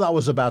all that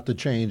was about to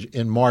change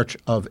in March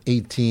of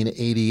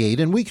 1888.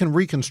 And we can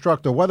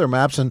reconstruct the weather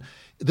maps. And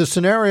the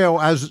scenario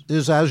as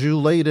you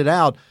laid it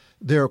out,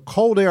 their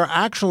cold air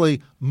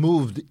actually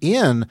moved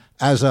in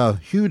as a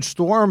huge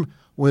storm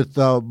with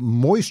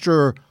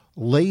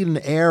moisture-laden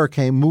air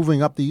came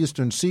moving up the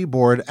eastern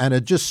seaboard, and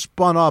it just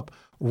spun up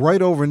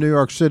right over New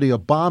York City, a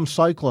bomb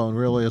cyclone,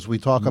 really, as we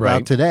talk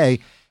about today.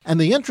 And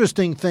the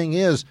interesting thing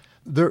is,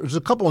 there's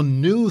a couple of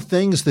new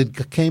things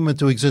that came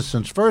into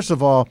existence. First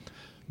of all,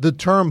 the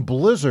term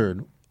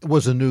blizzard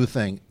was a new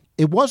thing.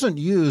 It wasn't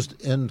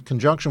used in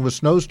conjunction with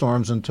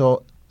snowstorms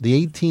until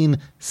the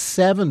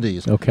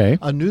 1870s. Okay.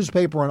 A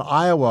newspaper in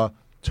Iowa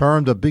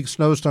termed a big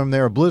snowstorm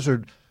there a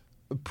blizzard.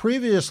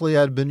 Previously,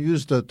 had been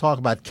used to talk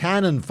about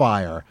cannon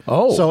fire.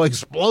 Oh. So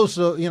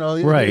explosive,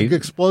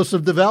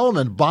 explosive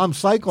development, bomb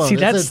cyclone. See,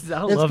 it's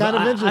kind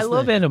of interesting. I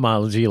love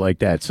etymology like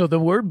that. So the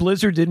word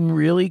blizzard didn't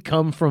really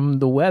come from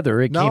the weather.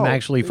 It came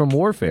actually from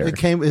warfare. It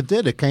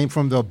came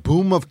from the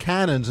boom of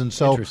cannons. And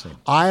so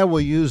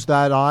Iowa used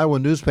that, Iowa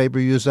newspaper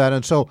used that.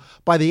 And so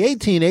by the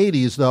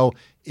 1880s, though,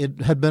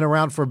 it had been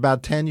around for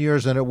about 10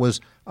 years, and it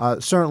was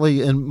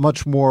certainly in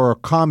much more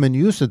common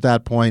use at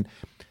that point.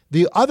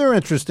 The other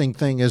interesting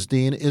thing is,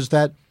 Dean, is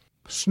that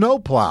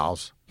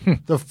snowplows,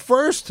 the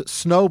first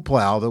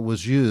snowplow that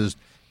was used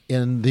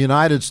in the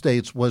United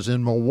States was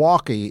in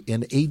Milwaukee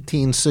in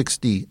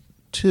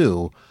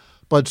 1862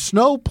 But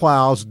snow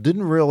plows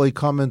didn't really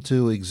come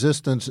into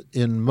existence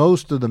in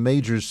most of the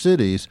major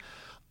cities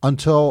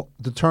until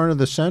the turn of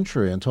the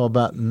century, until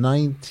about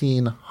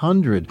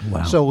 1900.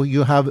 Wow. So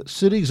you have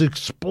cities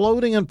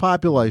exploding in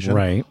population,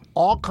 Right.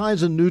 all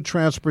kinds of new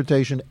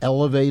transportation,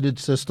 elevated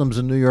systems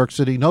in New York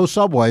City, no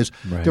subways.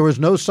 Right. There was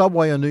no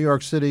subway in New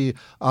York City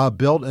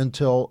built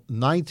until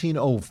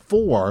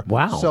 1904.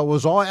 Wow. So it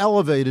was all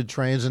elevated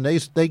trains, and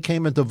they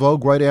came into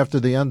vogue right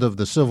after the end of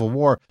the Civil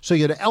War. So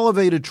you had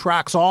elevated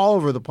tracks all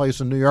over the place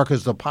in New York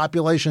as the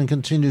population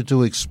continued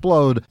to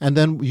explode. And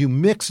then you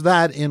mix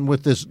that in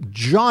with this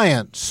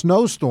giant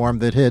snowstorm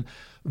that hit,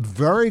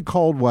 very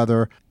cold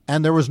weather,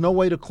 and there was no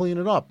way to clean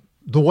it up.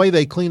 The way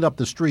they cleaned up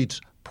the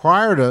streets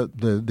prior to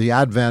the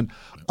advent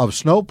of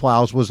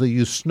snowplows was they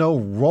used snow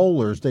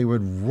rollers. They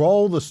would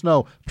roll the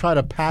snow, try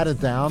to pat it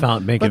down,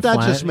 Make but it that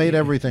flat. just made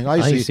everything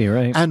icy. Icy,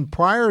 right. And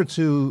prior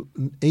to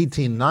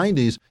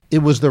 1890s,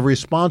 it was the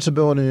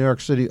responsibility in New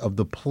York City of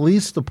the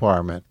police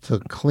department to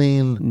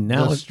clean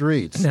the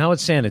streets. Now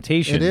it's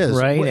sanitation. It is.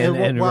 Right?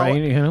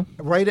 Well,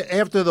 right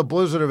after the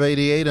blizzard of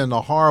 88 and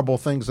the horrible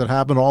things that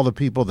happened, all the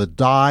people that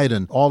died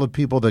and all the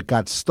people that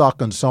got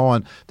stuck and so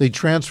on, they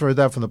transferred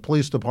that from the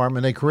police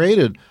department. They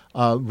created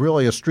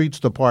really a streets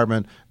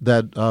department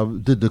that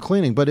did the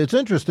cleaning. But it's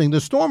interesting.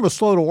 The storm was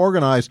slow to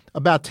organize.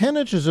 About 10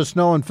 inches of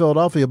snow in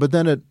Philadelphia, but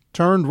then it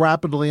turned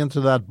rapidly into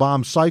that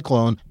bomb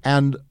cyclone.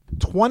 And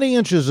 20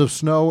 inches of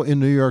snow in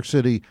New York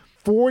City,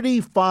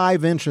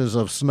 45 inches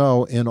of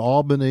snow in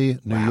Albany,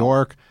 New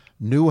York,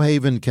 New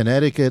Haven,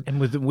 Connecticut. And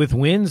with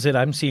winds that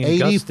I'm seeing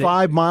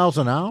 85 miles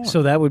an hour.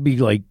 So that would be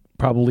like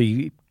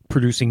probably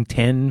producing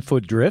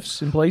 10-foot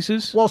drifts in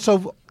places? Well,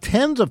 so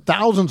tens of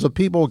thousands of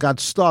people got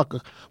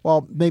stuck.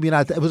 Well, maybe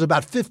not. It was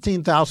about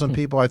 15,000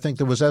 people, I think,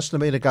 that was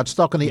estimated got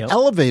stuck on the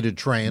elevated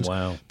trains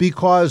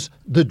because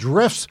the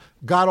drifts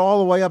got all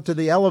the way up to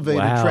the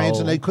elevated trains,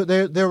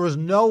 and there was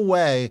no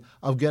way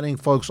of getting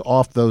folks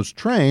off those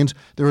trains.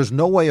 There was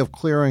no way of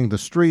clearing the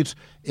streets.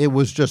 It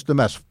was just a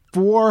mess.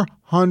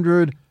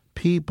 400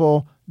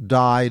 people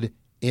died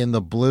in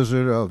the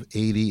blizzard of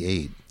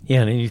 88.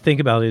 Yeah, and you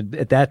think about it,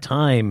 at that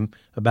time,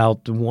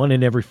 about 1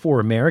 in every 4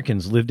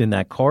 Americans lived in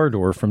that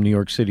corridor from New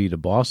York City to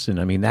Boston.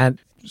 I mean, that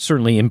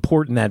certainly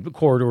important that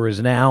corridor is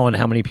now and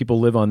how many people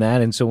live on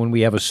that. And so when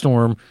we have a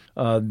storm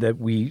that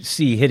we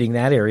see hitting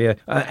that area,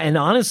 and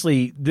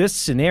honestly, this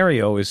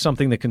scenario is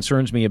something that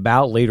concerns me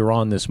about later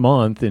on this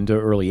month into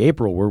early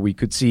April, where we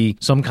could see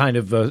some kind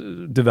of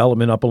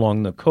development up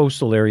along the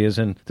coastal areas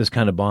and this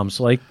kind of bomb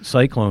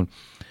cyclone.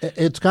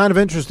 It's kind of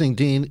interesting,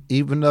 Dean,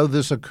 even though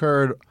this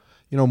occurred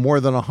more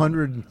than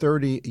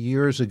 130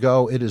 years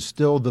ago, it is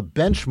still the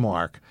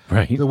benchmark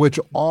to which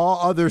all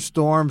other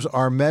storms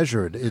are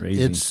measured.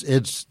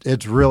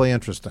 It's really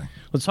interesting.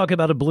 Let's talk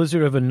about a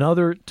blizzard of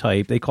another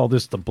type. They call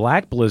this the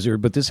Black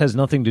Blizzard, but this has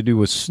nothing to do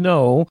with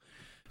snow.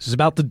 This is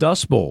about the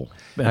Dust Bowl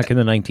back in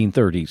the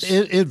 1930s.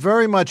 It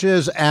very much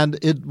is, and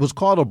it was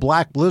called a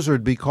Black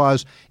Blizzard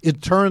because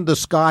it turned the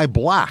sky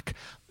black.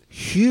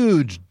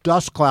 Huge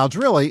dust clouds.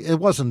 Really, it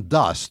wasn't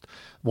dust.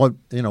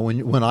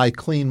 When I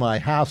clean my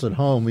house at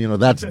home,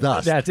 that's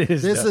dust.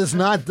 This is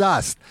not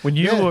dust. When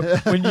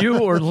you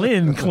or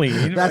Lynn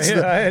clean,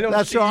 I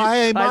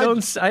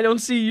don't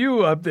see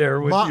you up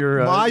there with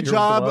your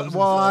job. Gloves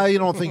well, I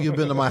don't think you've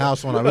been to my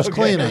house when I was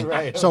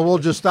cleaning, so we'll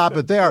just stop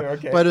it there.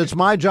 Okay. But it's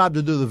my job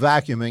to do the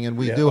vacuuming, and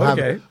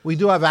we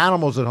do have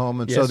animals at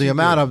home, and so the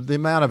amount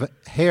of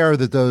hair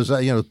that those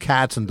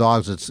cats and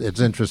dogs,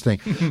 it's interesting.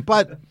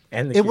 But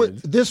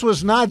this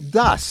was not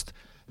dust.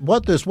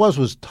 What this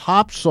was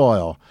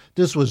topsoil.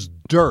 This was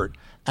dirt,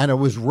 and it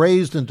was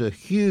raised into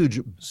huge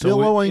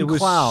billowing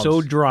clouds. It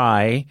was so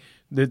dry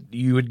that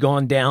you had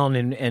gone down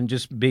and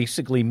just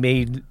basically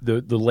made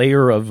the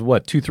layer of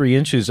 2-3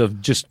 inches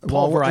of just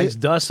pulverized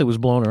dust that was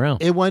blown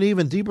around. It went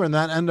even deeper than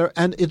that,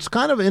 and it's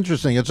kind of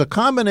interesting. It's a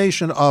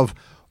combination of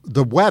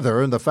the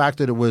weather and the fact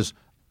that it was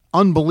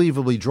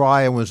unbelievably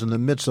dry and was in the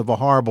midst of a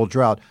horrible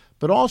drought,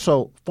 but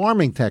also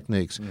farming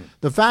techniques.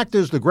 The fact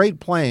is, the Great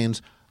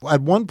Plains at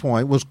one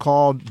point was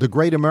called the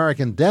Great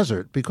American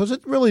Desert because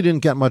it really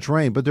didn't get much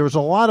rain, but there was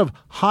a lot of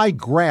high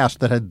grass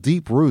that had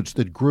deep roots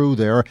that grew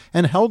there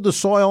and held the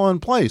soil in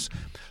place.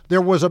 There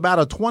was about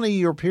a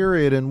 20-year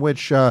period in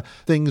which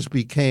things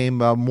became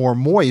more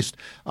moist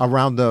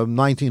around the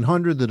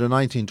 1900s to the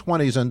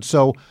 1920s, and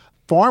so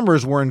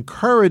farmers were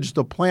encouraged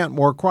to plant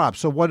more crops.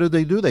 So what did?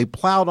 They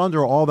plowed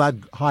under all that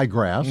high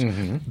grass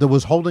that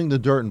was holding the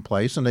dirt in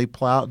place, and they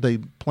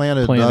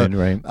planted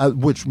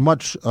which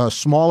much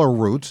smaller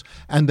roots,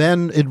 and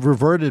then it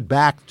reverted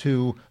back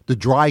to the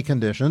dry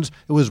conditions.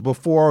 It was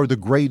before the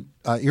great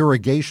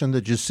irrigation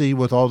that you see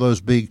with all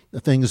those big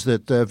things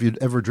that if you've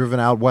ever driven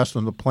out west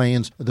on the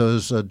plains,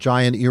 those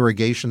giant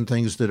irrigation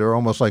things that are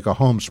almost like a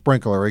home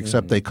sprinkler,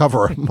 except they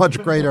cover a much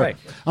greater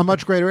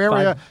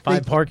area.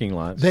 Five parking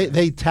lots.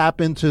 They tap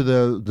into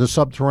the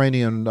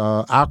subterranean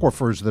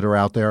aquifers that are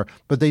out there,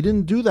 but they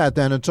didn't do that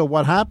then. And so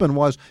what happened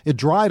was it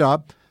dried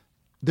up.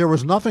 There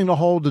was nothing to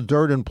hold the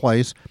dirt in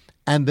place.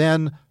 And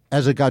then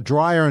as it got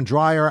drier and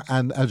drier,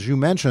 and as you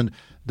mentioned,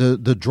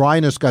 the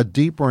dryness got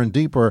deeper and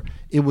deeper.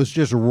 It was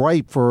just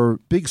ripe for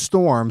big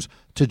storms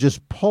to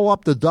just pull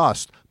up the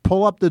dust,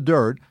 pull up the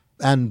dirt,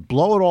 and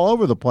blow it all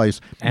over the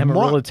place.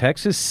 Amarillo,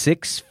 Texas,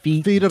 6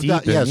 feet deep.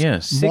 Yes. Yeah,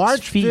 6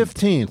 March feet.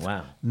 15th,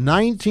 Wow.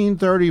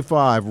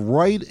 1935,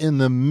 right in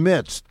the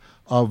midst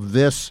of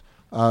this,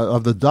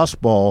 of the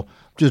Dust Bowl,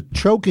 just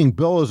choking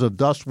billows of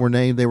dust were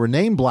named. They were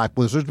named black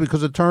blizzards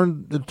because it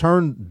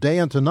turned day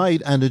into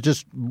night, and it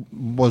just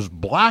was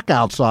black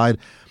outside.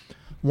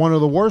 One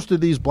of the worst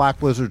of these black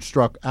blizzards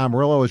struck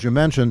Amarillo, as you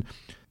mentioned.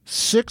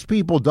 6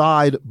 people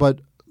died, but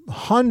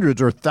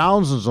hundreds or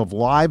thousands of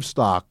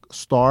livestock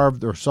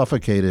starved or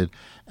suffocated.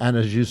 And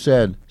as you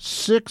said,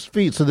 6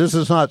 feet. So this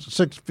is not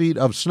 6 feet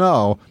of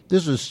snow.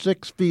 This is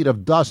 6 feet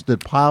of dust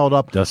that piled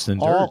up, dust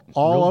and all, dirt,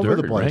 all over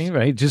dirt, the place.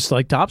 Right, just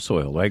like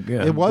topsoil. Like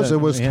it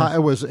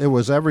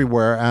was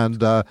everywhere, and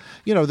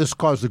this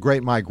caused the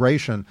Great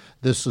Migration.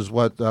 This is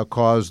what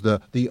caused the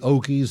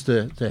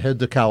Okies to head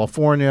to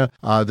California.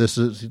 This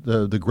is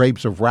the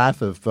Grapes of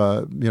Wrath.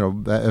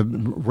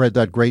 Read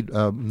that great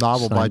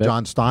novel by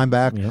John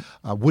Steinbeck. Yep.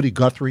 Woody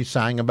Guthrie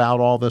sang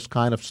about all this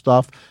kind of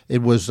stuff.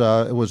 It was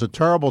a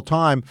terrible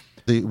time.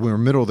 We were in the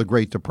middle of the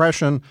Great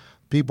Depression.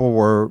 People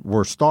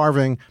were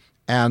starving,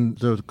 and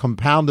to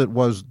compound it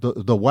was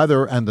the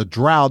weather and the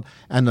drought,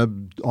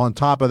 and on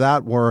top of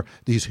that were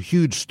these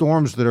huge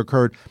storms that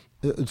occurred.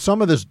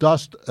 Some of this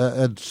dust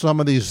and some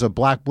of these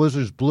black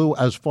blizzards blew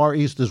as far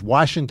east as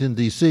Washington,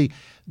 D.C.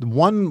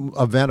 One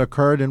event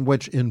occurred in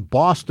which in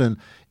Boston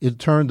it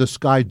turned the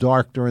sky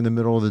dark during the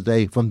middle of the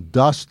day from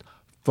dust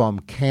from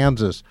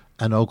Kansas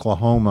and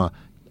Oklahoma.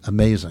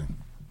 Amazing.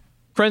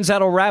 Friends,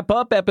 that'll wrap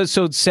up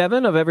episode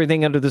 7 of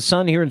Everything Under the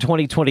Sun here in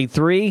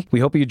 2023. We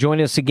hope you join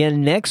us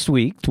again next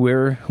week,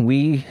 where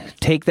we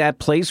take that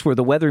place where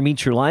the weather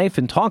meets your life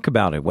and talk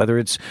about it, whether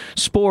it's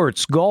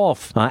sports,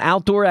 golf,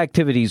 outdoor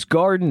activities,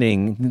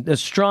 gardening,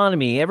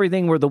 astronomy,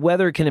 everything where the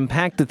weather can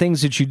impact the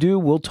things that you do.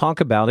 We'll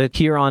talk about it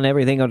here on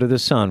Everything Under the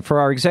Sun.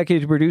 For our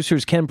executive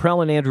producers, Ken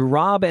Prell and Andrew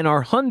Robb, and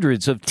our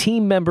hundreds of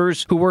team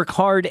members who work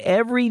hard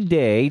every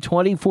day,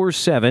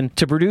 24/7,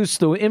 to produce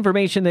the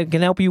information that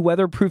can help you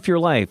weatherproof your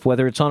life,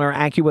 whether it's on our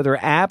AccuWeather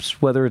apps,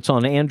 whether it's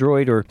on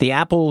Android or the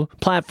Apple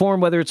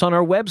platform, whether it's on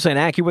our website,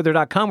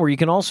 AccuWeather.com, where you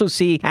can also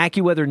see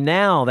AccuWeather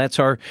Now. That's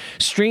our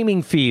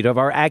streaming feed of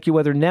our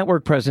AccuWeather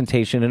Network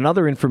presentation and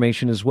other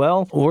information as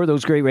well, or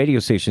those great radio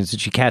stations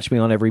that you catch me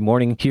on every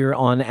morning here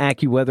on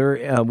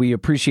AccuWeather. We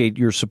appreciate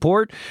your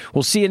support.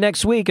 We'll see you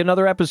next week.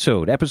 Another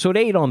episode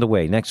 8 on the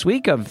way next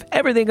week of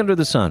Everything Under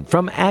the Sun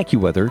from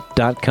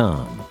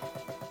AccuWeather.com.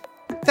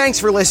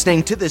 Thanks for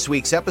listening to this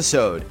week's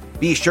episode.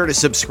 Be sure to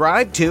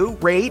subscribe to,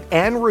 rate,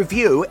 and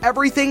review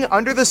Everything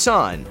Under the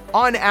Sun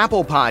on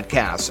Apple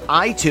Podcasts,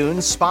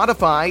 iTunes,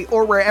 Spotify,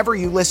 or wherever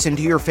you listen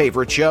to your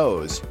favorite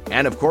shows.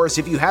 And of course,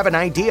 if you have an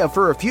idea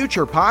for a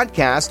future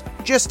podcast,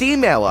 just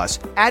email us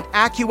at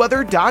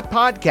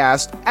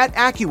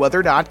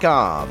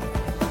AccuWeather.podcast@AccuWeather.com.